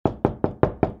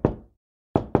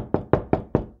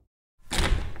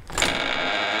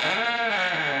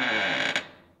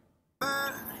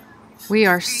We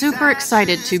are super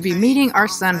excited to be meeting our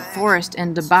son Forrest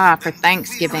in Dubai for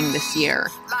Thanksgiving this year.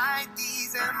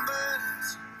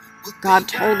 God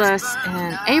told us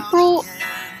in April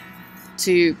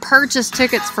to purchase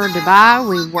tickets for Dubai.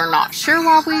 We were not sure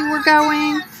why we were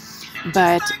going,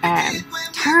 but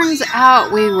turns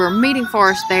out we were meeting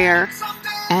Forrest there,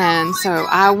 and so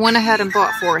I went ahead and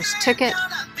bought Forrest's ticket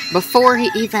before he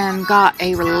even got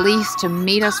a release to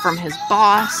meet us from his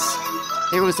boss.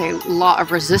 There was a lot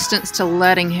of resistance to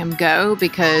letting him go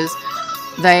because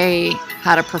they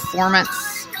had a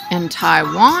performance in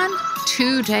Taiwan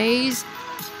 2 days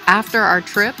after our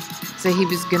trip. So he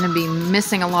was going to be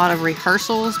missing a lot of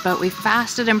rehearsals, but we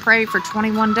fasted and prayed for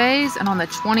 21 days. And on the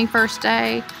 21st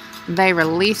day, they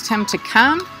released him to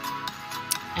come.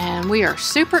 And we are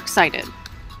super excited.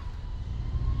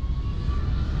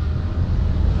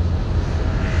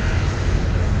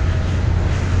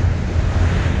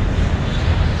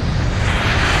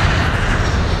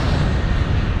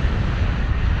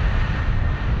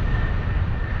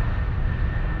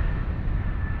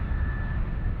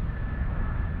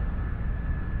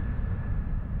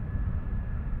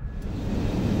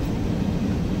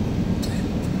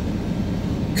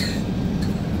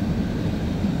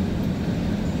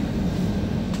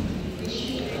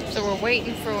 So we're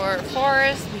waiting for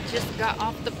Forrest. We just got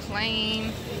off the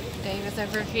plane. Dave is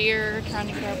over here trying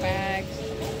to get our bags.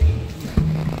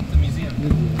 The museum.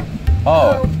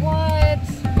 Oh, what?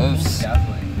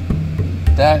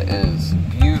 That is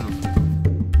beautiful.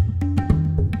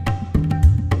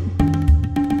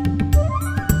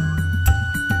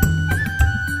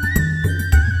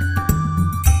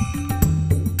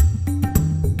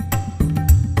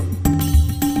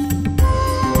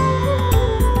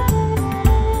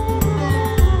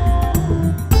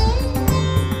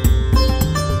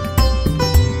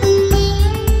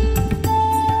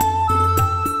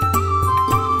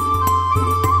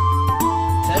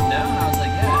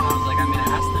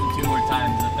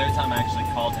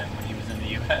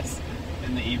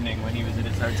 In the evening when he was at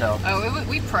his hotel. Oh,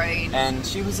 we prayed. And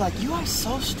she was like, "You are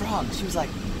so strong." She was like,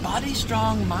 "Body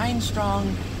strong, mind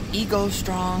strong, ego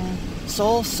strong,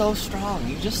 soul so strong.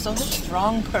 You're just so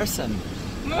strong person."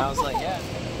 And I was like, "Yeah."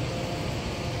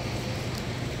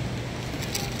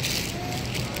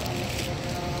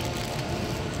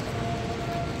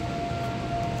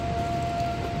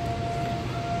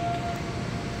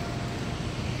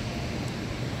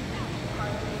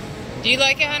 Do you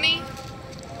like it, honey?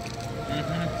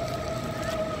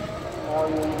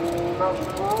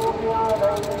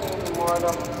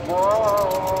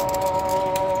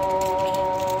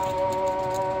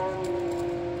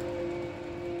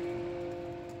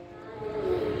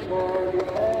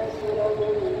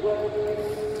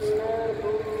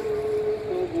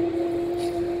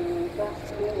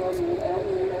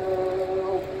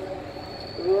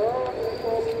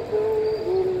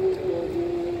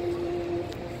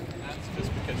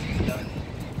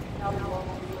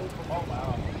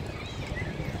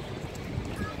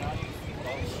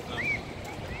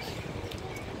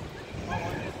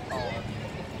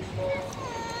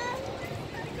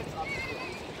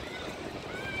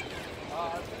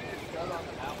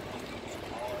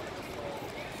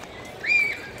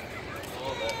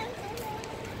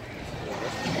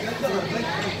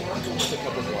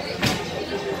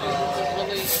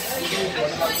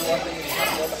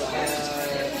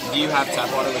 Do you have tap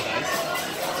water with ice?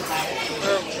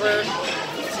 We're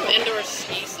indoor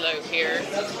ski slope here.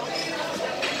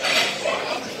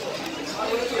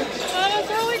 Oh, that's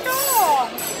really cool.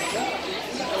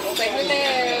 Say hello.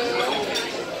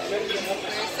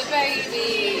 Where's the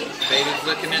baby? Baby's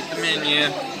looking at the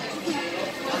menu.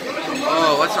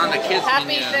 Oh, what's on the kids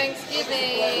menu? Happy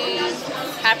Thanksgiving.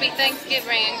 Happy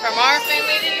Thanksgiving from our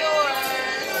family to yours.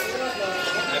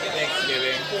 Happy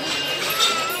Thanksgiving.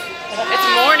 It's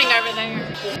morning over there.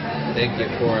 Thank you,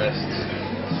 Forrest.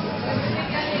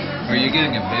 Are you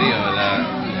getting a video of that?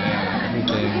 Yeah,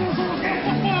 everything.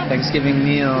 Thanksgiving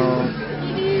meal.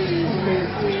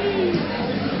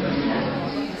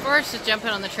 Forrest is jumping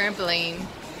on the trampoline.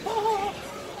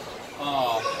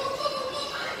 Oh,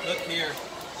 look here.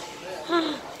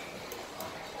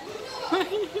 What are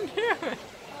you doing?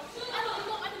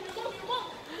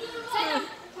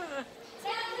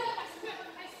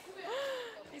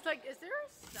 He's like, is there a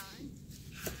sign?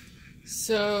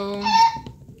 So,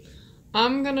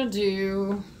 I'm gonna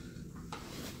do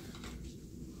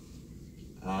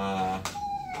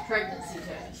pregnancy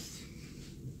test.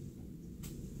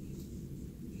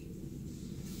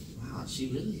 Wow,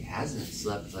 she really hasn't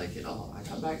slept like at all. I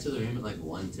got back to the room at like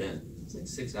 1:10. It's like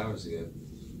 6 hours ago.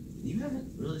 You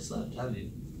haven't really slept, have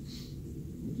you?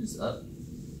 You're just up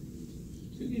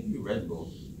Who gave you Red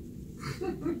Bull?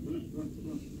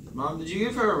 Mom, did you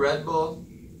give her a Red Bull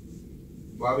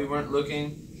while we weren't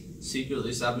looking?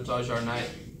 Secretly sabotage our night?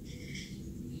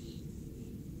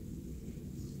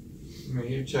 Were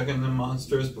you checking the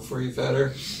monsters before you fed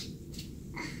her?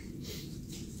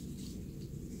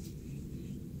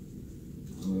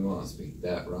 We want to speak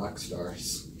that rock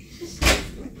stars.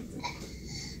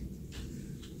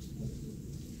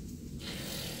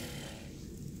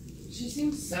 She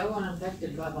seems so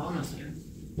unaffected by vomiting.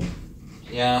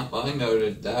 Yeah, well, I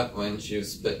noted that when she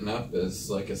was spitting up as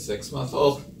like a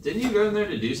 6-month-old. Didn't you go in there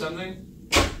to do something?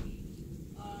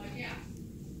 Yeah.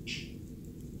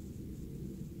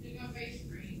 Did my face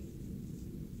screen.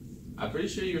 I'm pretty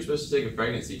sure you were supposed to take a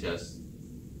pregnancy test.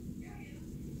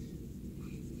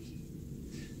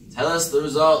 Tell us the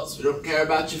results. We don't care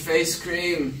about your face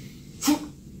cream.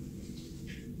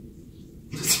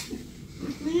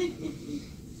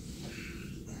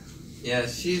 Yeah,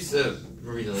 she's a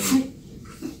really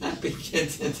happy,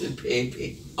 contented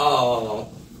baby. Oh.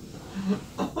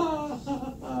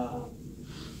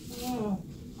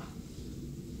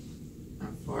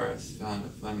 And Forrest found a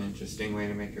fun, interesting way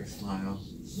to make her smile.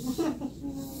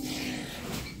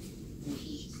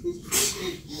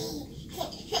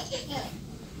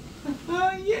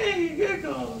 Oh, yay,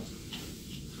 giggle.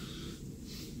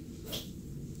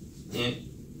 Yeah.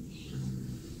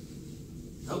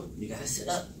 Oh, you gotta sit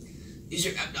up. Use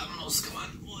your abdominals. Come on.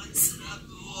 One, sit up.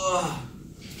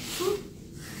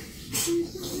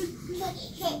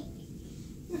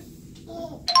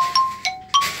 Whoa.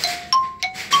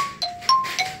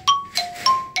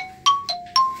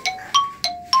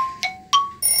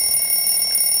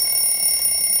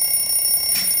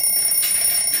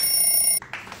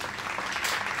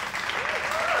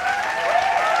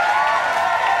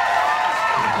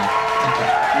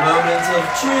 Moments of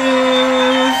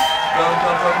truth. Bum,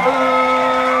 bum, bum, bum.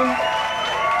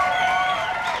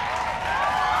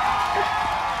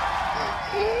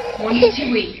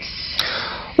 22 weeks.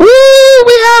 Woo!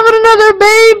 We having another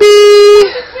baby.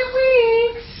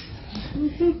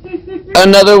 22 weeks.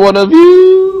 Another one of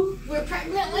you. We're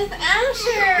pregnant with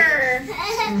Asher.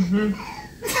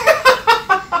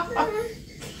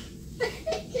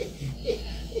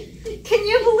 Can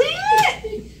you believe it?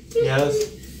 Yes.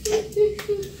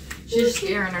 She's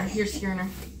scaring her. You're scaring her.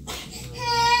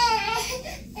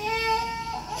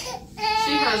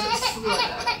 She hasn't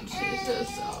slept. She's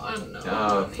just so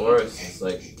unknown. Forrest is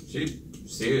like, she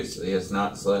seriously has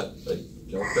not slept. Like,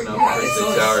 jumping up for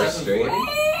 6 hours straight.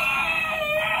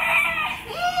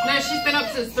 No, she's been up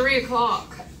since 3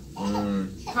 o'clock.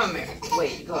 Mm. Come here.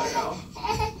 Wait, go girl.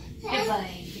 Hey,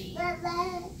 baby.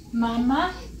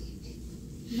 Mama?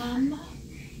 Mama?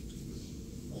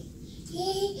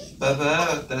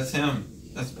 That's him.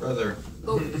 That's brother.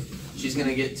 Oh. She's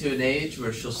gonna get to an age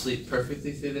where she'll sleep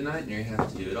perfectly through the night, and you're gonna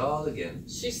have to do it all again.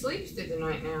 She sleeps through the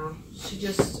night now. She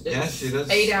just, Yeah, it's she does.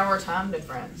 8-hour time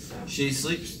difference. So. She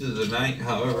sleeps through the night,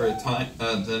 however,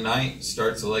 the night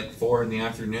starts at like 4 in the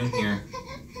afternoon here.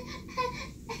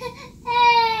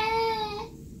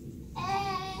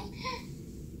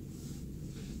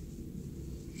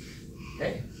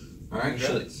 Hey, Alright,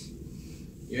 congrats.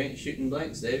 You ain't shooting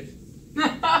blanks, Dave.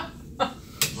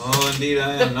 Oh, indeed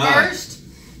I The am not. first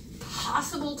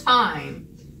possible time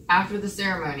after the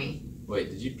ceremony. Wait,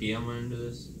 did you pee on one into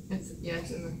this? It's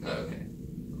in the. Oh,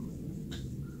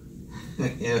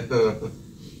 okay. Ew.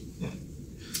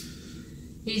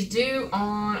 He's due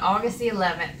on August the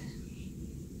 11th.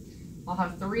 I'll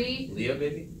have 3. Leo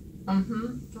baby?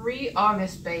 3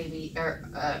 August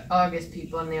August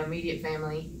people in the immediate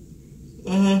family.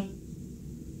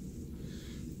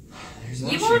 There's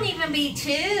You won't even be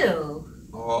 2.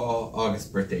 All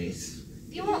August birthdays.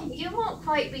 You won't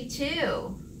quite be 2.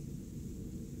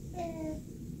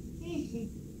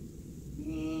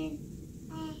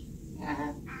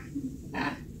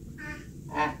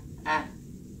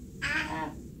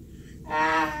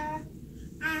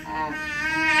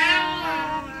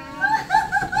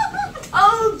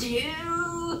 Told you.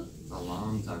 It's a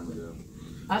long time ago.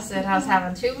 I said I was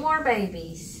having 2 more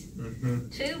babies. 2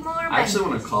 more babies. I actually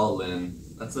want to call Lynn.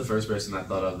 That's the first person I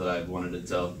thought of that I wanted to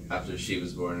tell after she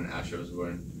was born and Asher was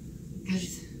born.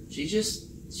 She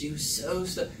was so.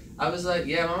 I was like,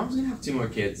 yeah, my mom's gonna have 2 more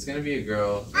kids. It's gonna be a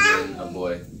girl and then a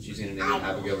boy. She's gonna name them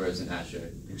Abigail-Rose and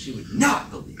Asher. And she would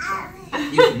not believe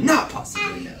that. You could not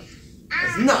possibly know.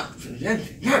 It's not.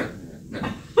 No.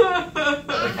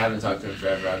 Like, haven't talked to him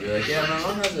forever. I'd be like, yeah, my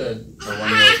mom has a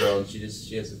 1-year-old girl and she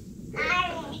has a boy.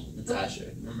 It's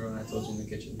Asher. Remember when I told you in the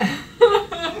kitchen?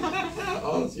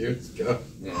 All those years ago.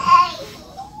 Yeah.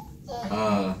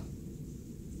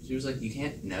 She was like, you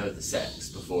can't know the sex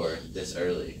before this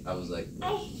early. I was like,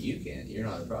 you can't. You're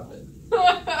not a prophet.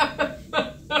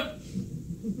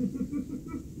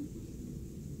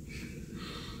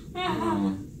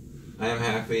 I am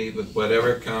happy with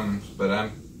whatever comes, but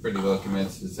I'm pretty well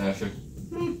convinced it's Asher.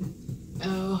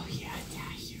 Oh, yeah, it's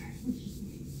Asher.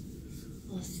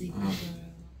 Let's see.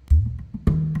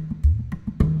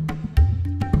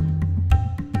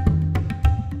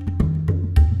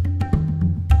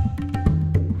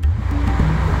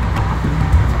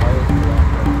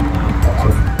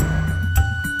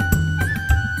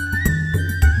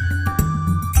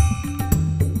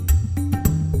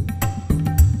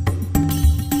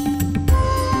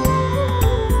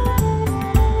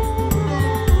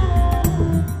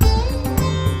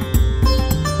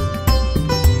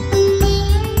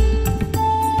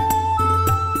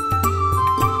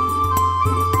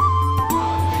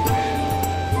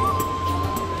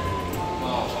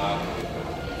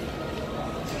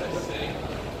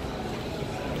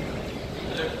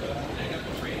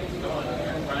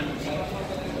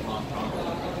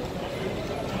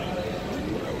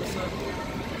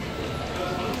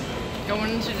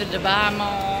 Going to the Dubai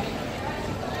Mall.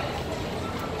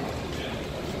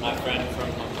 My friend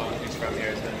from Hong Kong who's from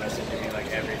here has been messaging me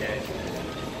like every day.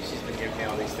 She's been giving me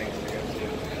all these things to go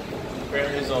to.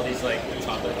 Apparently there's all these like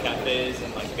toddler cafes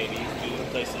and like baby food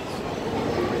places.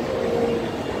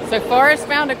 So Forrest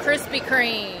found a Krispy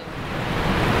Kreme.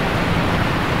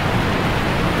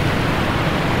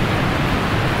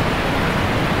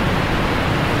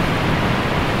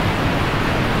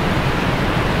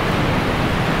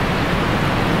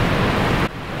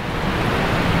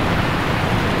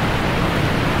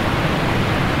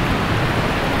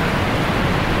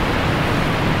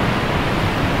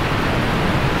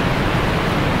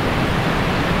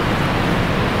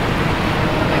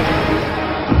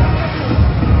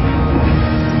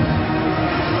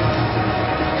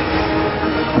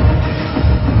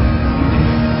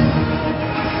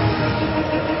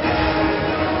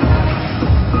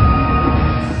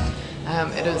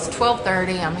 It is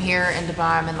 12:30. I'm here in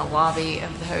Dubai. I'm in the lobby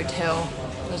of the hotel.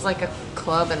 There's like a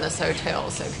club in this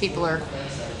hotel, so people are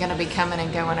gonna be coming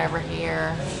and going over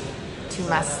here. To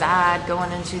my side,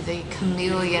 going into the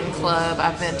Chameleon Club.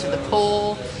 I've been to the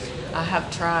pool. I have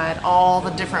tried all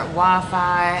the different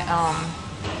Wi-Fi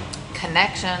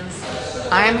connections.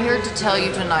 I am here to tell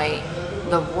you tonight,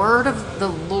 the word of the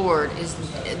Lord is,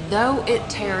 though it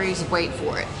tarries, wait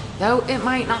for it. Though it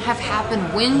might not have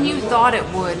happened when you thought it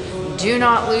would, do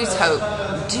not lose hope.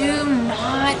 Do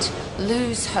not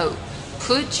lose hope.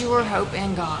 Put your hope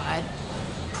in God.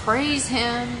 Praise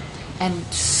Him and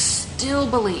still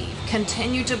believe.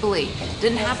 Continue to believe.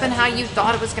 Didn't happen how you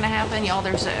thought it was going to happen. Y'all,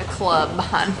 there's a club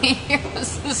behind me here.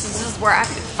 This is just where I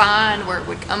could find where it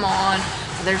would come on.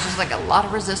 So there's just like a lot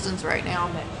of resistance right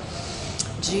now. But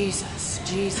Jesus,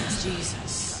 Jesus,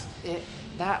 Jesus.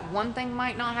 That one thing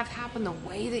might not have happened the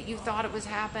way that you thought it was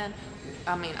happen.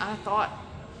 I mean, I thought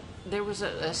there was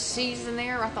a season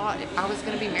there. I thought I was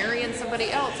going to be marrying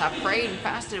somebody else. I prayed and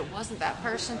fasted. It wasn't that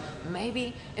person.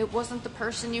 Maybe it wasn't the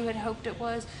person you had hoped it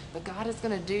was. But God is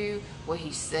going to do what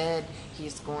He said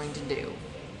He's going to do.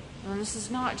 And this is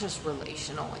not just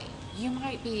relationally. You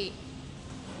might be...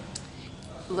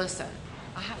 Listen,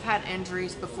 I have had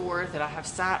injuries before that I have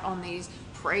sat on these,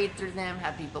 prayed through them,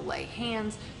 had people lay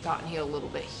hands, gotten healed a little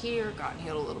bit here, gotten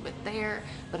healed a little bit there.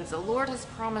 But if the Lord has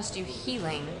promised you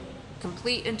healing,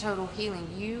 complete and total healing,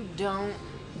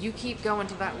 you keep going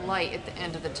to that light at the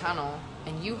end of the tunnel,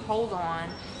 and you hold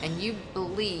on, and you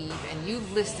believe, and you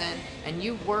listen, and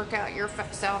you work out your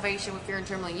salvation with fear and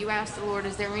trembling. You ask the Lord,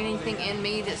 is there anything in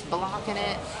me that's blocking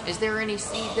it? Is there any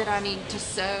seed that I need to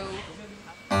sow?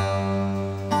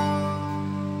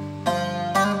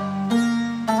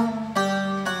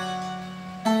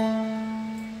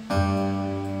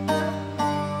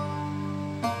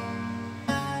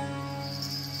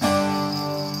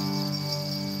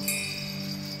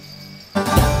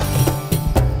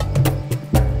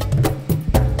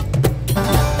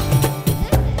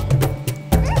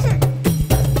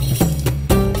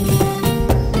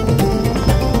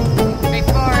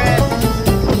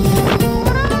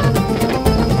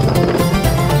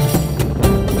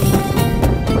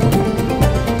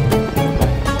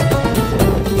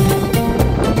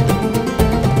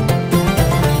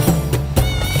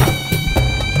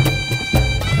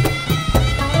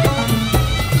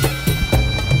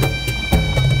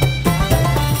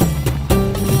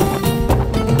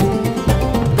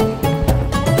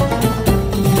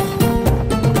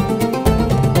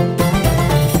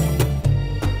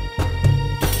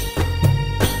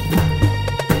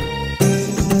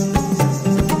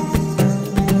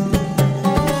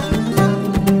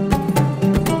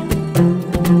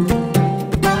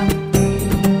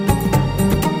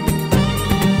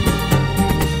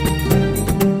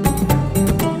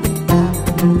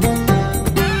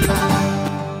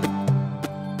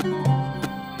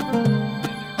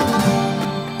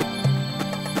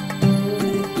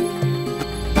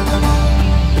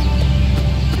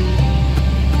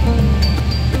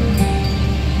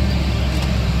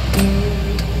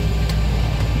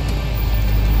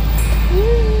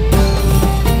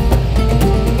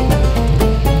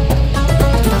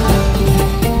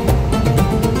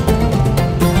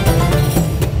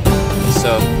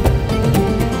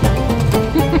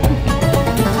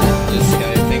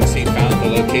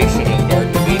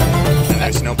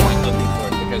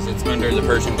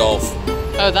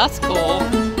 Oh, that's cool.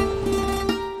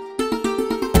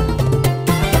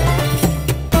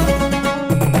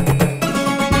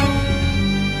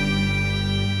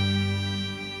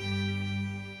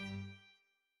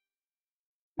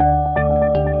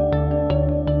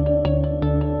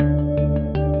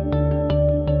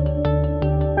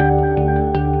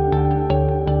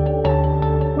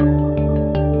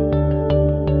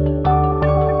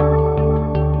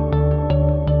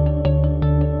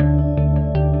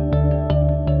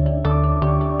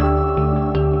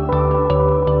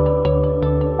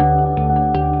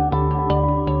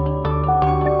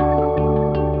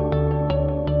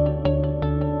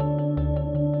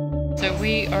 So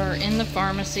we are in the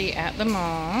pharmacy at the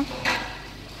mall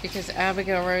because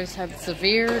Abigail-Rose had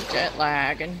severe jet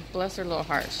lag, and bless her little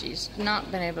heart, she's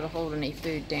not been able to hold any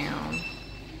food down.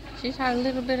 She's had a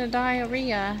little bit of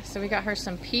diarrhea, so we got her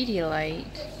some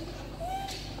Pedialyte.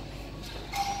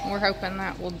 We're hoping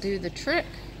that will do the trick.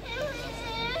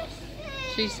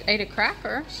 She's ate a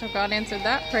cracker, so God answered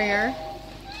that prayer.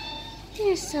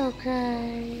 It's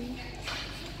okay.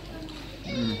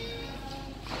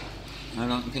 I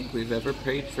don't think we've ever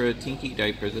prayed for a Tinky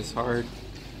diaper this hard.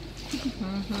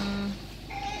 I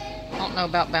don't know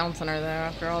about bouncing her though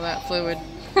after all that fluid.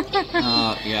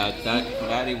 Yeah,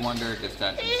 Daddy wondered if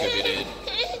that contributed.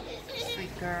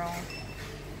 Sweet girl.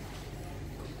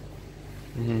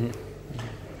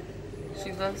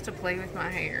 She loves to play with my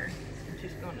hair.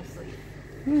 She's going to sleep.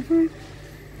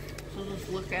 She'll just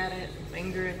look at it,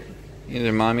 finger it.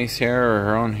 Either mommy's hair or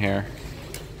her own hair.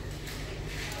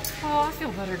 Oh, I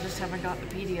feel better just having got the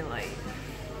Pedialyte.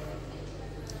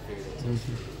 Need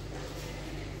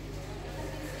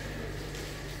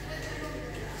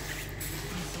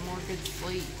some more good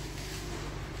sleep.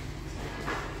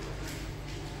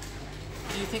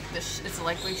 Do you think it's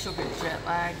likely she'll get jet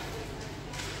lag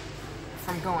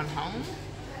from going home?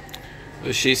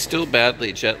 If she's still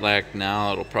badly jet lagged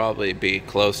now, it'll probably be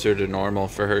closer to normal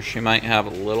for her. She might have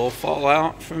a little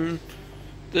fallout from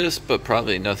this, but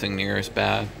probably nothing near as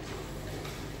bad.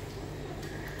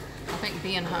 I think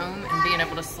being home and being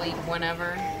able to sleep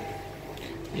whenever.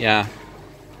 Yeah.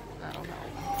 That'll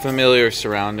help. Familiar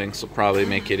surroundings will probably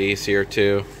make it easier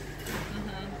too.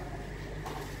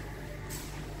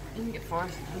 You can get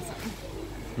Forrest and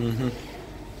something.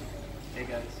 Hey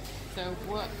guys. So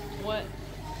what?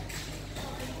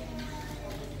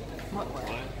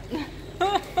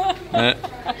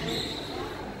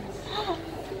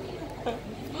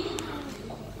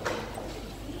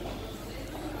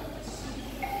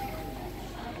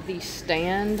 The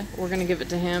stand, we're gonna give it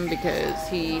to him because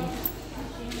he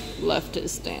left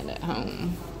his stand at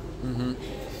home.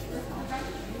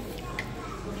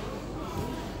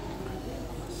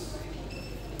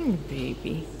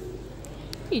 Baby.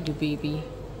 Hey, do baby.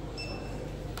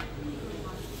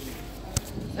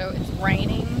 So it's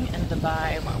raining in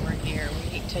Dubai while we're here.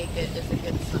 We take it as a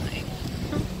good sign.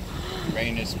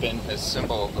 Rain has been a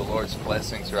symbol of the Lord's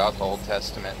blessing throughout the Old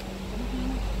Testament.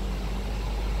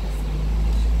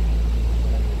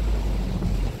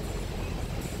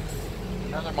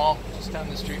 Another mall just down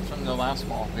the street from the last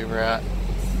mall we were at.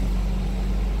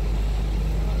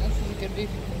 This is a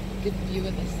good view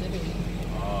of the city.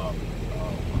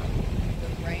 The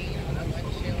rain on the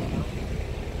windshield.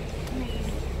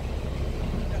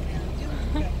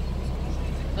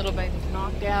 Little baby's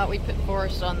knocked out. We put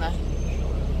Forrest on the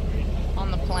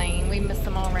plane. We missed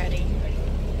them already.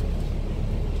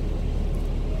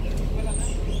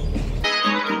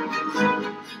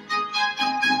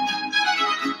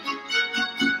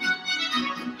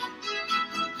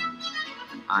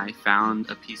 I found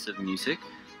a piece of music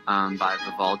by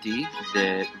Vivaldi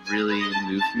that really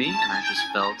moved me, and I just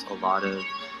felt a lot of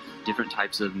different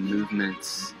types of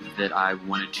movements that I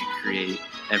wanted to create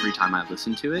every time I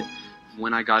listened to it.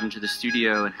 When I got into the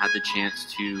studio and had the chance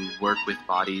to work with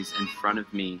bodies in front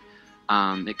of me,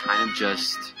 it kind of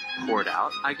just poured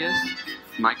out, I guess.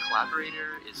 My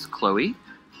collaborator is Chloe.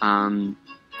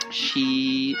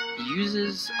 She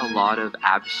uses a lot of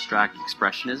abstract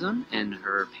expressionism in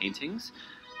her paintings.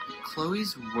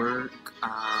 Chloe's work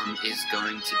she's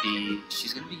going to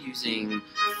be using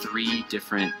 3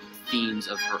 different themes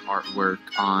of her artwork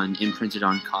imprinted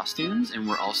on costumes, and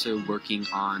we're also working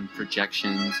on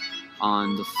projections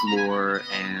on the floor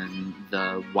and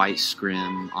the white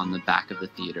scrim on the back of the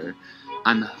theater.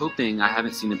 I'm hoping, I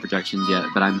haven't seen the projections yet,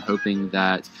 but I'm hoping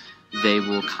that they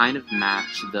will kind of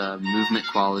match the movement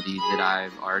quality that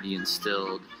I've already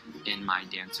instilled in my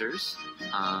dancers.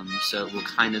 So it will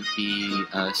kind of be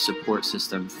a support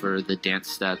system for the dance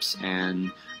steps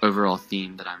and overall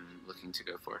theme that I'm looking to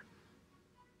go for.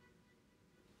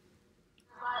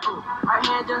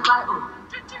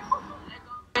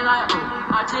 What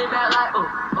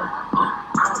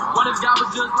if God was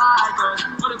just like us?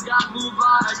 What if God moved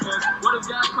like us? What if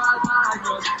God cried like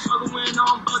us? Struggling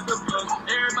on but the bus.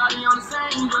 Everybody on the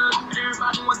same bus.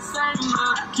 Everybody wants the same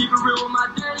bus. Keep it real with my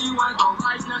daily ones. Don't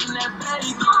like nothing that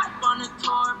baby. On the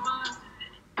tour bus.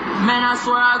 Man, I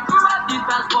swear I grew up these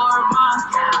past 4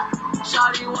 months.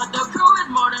 Shawty, what the crew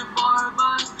is more than 4 of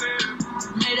us.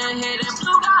 Made a hit and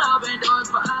blue got open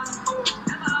doors for us.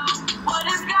 What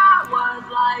if God was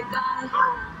like us?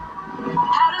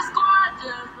 Had a squad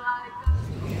just like us.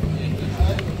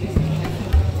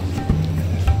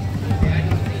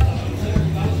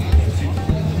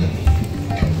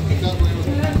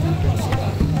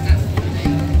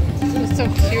 This is so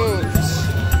cute.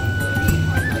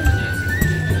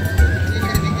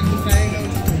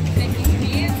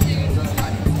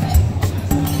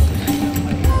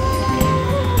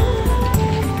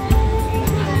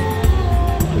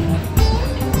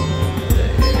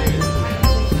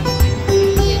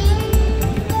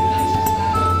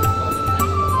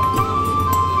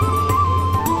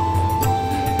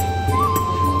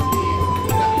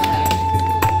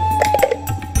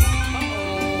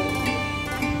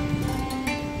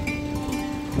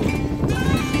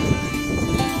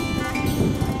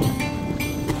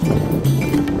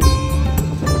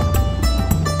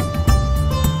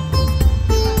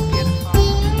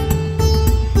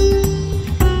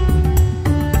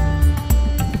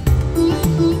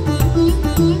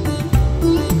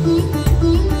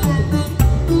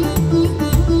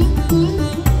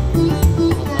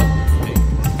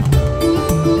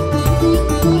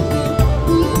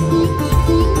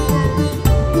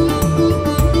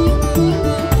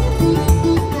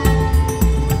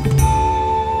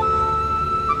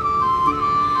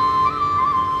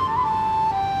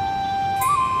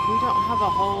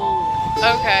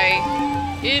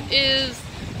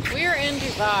 We're in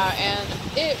Dubai and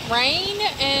it rained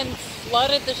and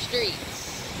flooded the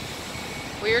streets.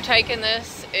 We are taking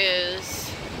this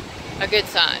is a good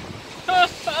sign. The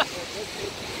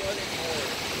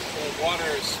water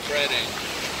is spreading.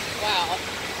 Wow.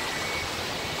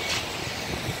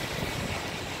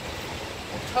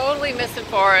 We're totally missing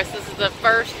Forrest. This is the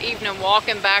first evening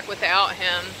walking back without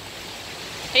him.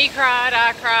 He cried,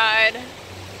 I cried.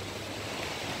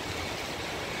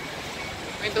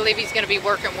 We believe he's going to be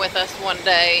working with us one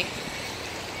day.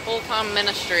 Full-time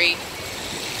ministry.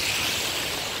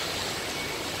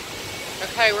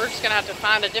 Okay, we're just going to have to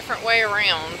find a different way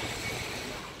around.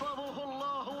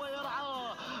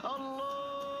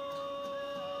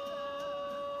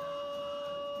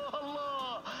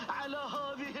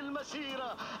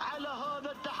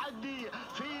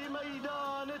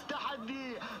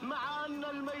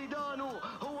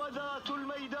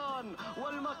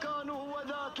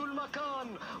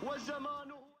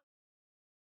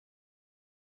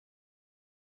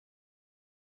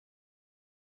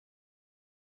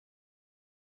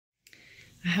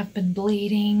 I have been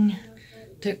bleeding.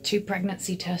 Took 2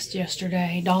 pregnancy tests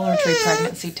yesterday. Dollar Tree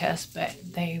pregnancy tests, but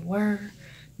they were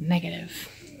negative.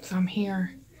 So I'm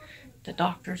here at the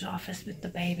doctor's office with the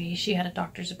baby. She had a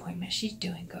doctor's appointment. She's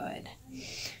doing good.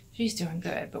 She's doing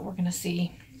good, but we're going to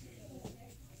see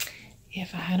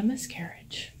if I had a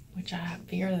miscarriage, which I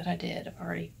fear that I did. I've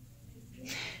already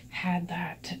had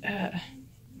that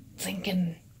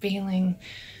sinking feeling.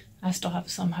 I still have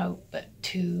some hope, but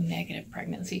 2 negative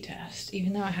pregnancy tests,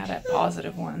 even though I had a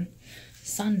positive one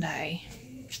Sunday.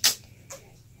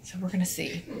 So we're gonna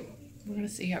see. We're gonna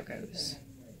see how it goes.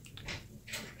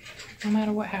 No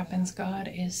matter what happens, God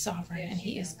is sovereign and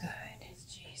He is good.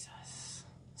 Jesus.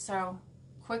 So,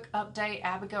 quick update,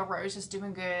 Abigail-Rose is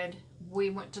doing good. We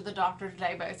went to the doctor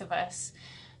today, both of us,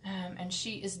 and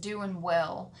she is doing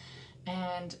well.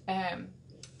 And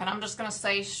I'm just gonna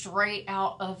say straight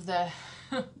out of the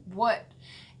what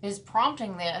is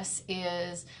prompting this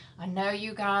is, I know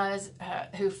you guys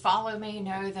who follow me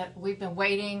know that we've been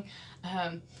waiting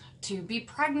to be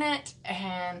pregnant,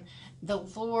 and the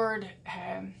Lord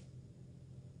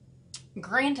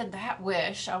granted that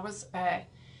wish. I was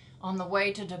on the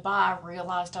way to Dubai, I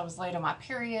realized I was late on my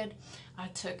period. I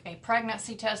took a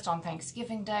pregnancy test on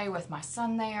Thanksgiving Day with my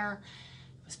son there.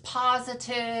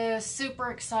 Positive, super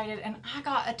excited, and I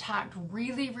got attacked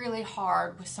really, really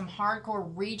hard with some hardcore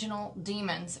regional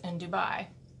demons in Dubai.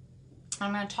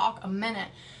 I'm going to talk a minute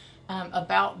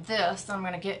about this. I'm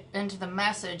going to get into the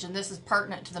message, and this is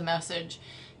pertinent to the message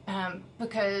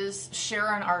because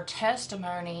sharing our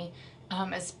testimony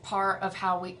is part of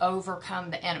how we overcome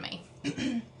the enemy.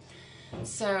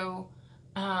 So,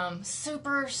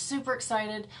 super, super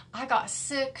excited. I got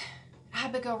sick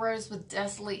Abigail-Rose was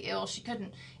deathly ill. She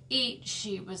couldn't eat.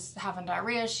 She was having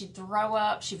diarrhea. She'd throw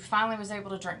up. She finally was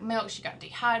able to drink milk. She got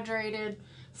dehydrated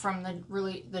from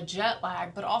the jet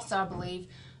lag, but also I believe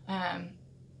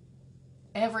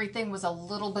everything was a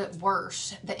little bit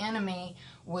worse. The enemy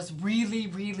was really,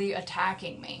 really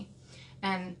attacking me.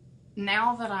 And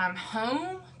now that I'm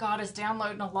home, God is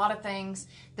downloading a lot of things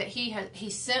that He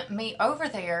sent me over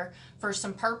there for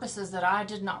some purposes that I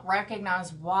did not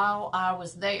recognize while I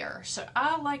was there. So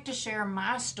I like to share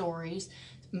my stories,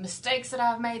 mistakes that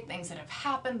I've made, things that have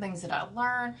happened, things that I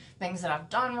learned, things that I've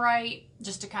done right,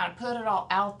 just to kind of put it all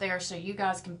out there so you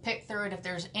guys can pick through it. If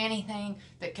there's anything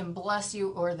that can bless you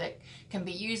or that can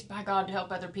be used by God to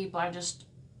help other people,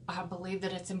 I believe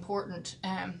that it's important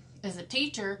as a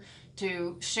teacher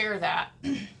to share that.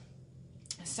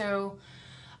 So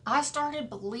I started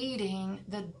bleeding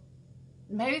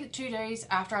maybe the 2 days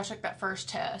after I took that first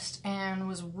test, and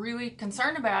was really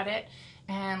concerned about it,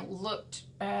 and looked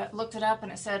it up,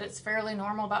 and it said it's fairly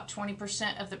normal. About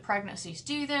 20% of the pregnancies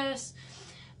do this.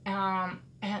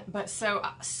 But so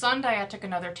Sunday I took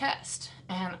another test,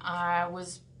 and I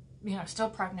was, still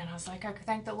pregnant. I was like, okay,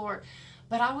 thank the Lord.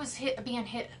 But I was being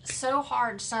hit so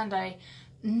hard Sunday,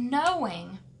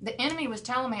 knowing the enemy was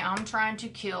telling me, I'm trying to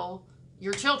kill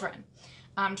your children.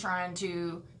 I'm trying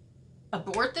to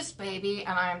abort this baby,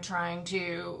 and I'm trying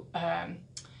to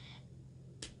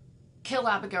kill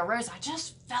Abigail-Rose. I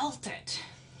just felt it.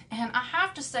 And I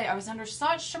have to say, I was under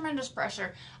such tremendous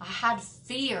pressure. I had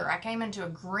fear. I came into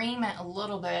agreement a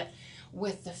little bit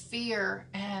with the fear.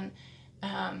 And,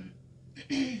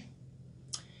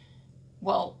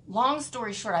 well, long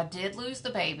story short, I did lose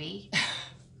the baby.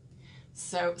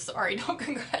 So, sorry, don't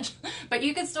congratulate. But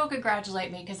you can still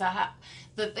congratulate me, because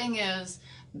the thing is,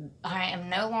 I am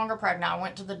no longer pregnant. I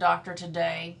went to the doctor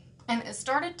today, and it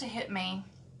started to hit me.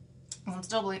 I was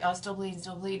still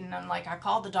bleeding, and I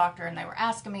called the doctor, and they were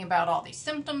asking me about all these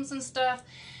symptoms and stuff.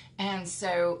 And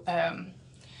so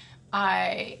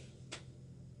I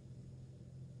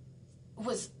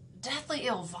was deathly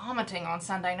ill, vomiting on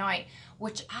Sunday night,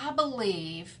 which I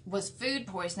believe was food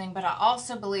poisoning, but I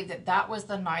also believe that was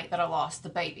the night that I lost the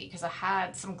baby, because I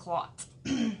had some clots.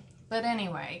 But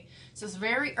anyway, so it's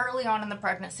very early on in the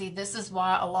pregnancy. This is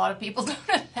why a lot of people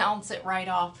don't announce it right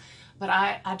off. But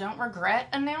I don't regret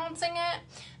announcing it,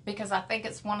 because I think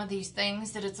it's one of these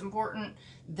things that it's important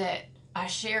that I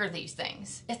share these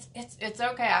things. It's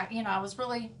okay. I was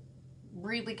really,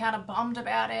 really kind of bummed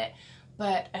about it.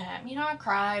 But, I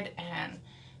cried and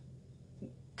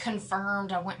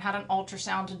confirmed. I went and had an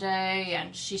ultrasound today,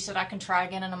 and she said I can try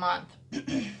again in a month.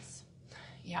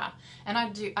 Yeah. And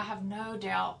I have no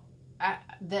doubt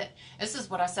that this is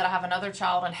what I said. I have another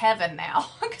child in heaven now,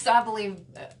 because I believe,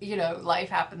 life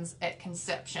happens at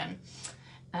conception.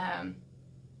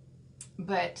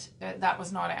 But that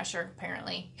was not Asher,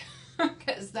 apparently,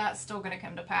 because that's still going to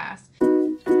come to pass.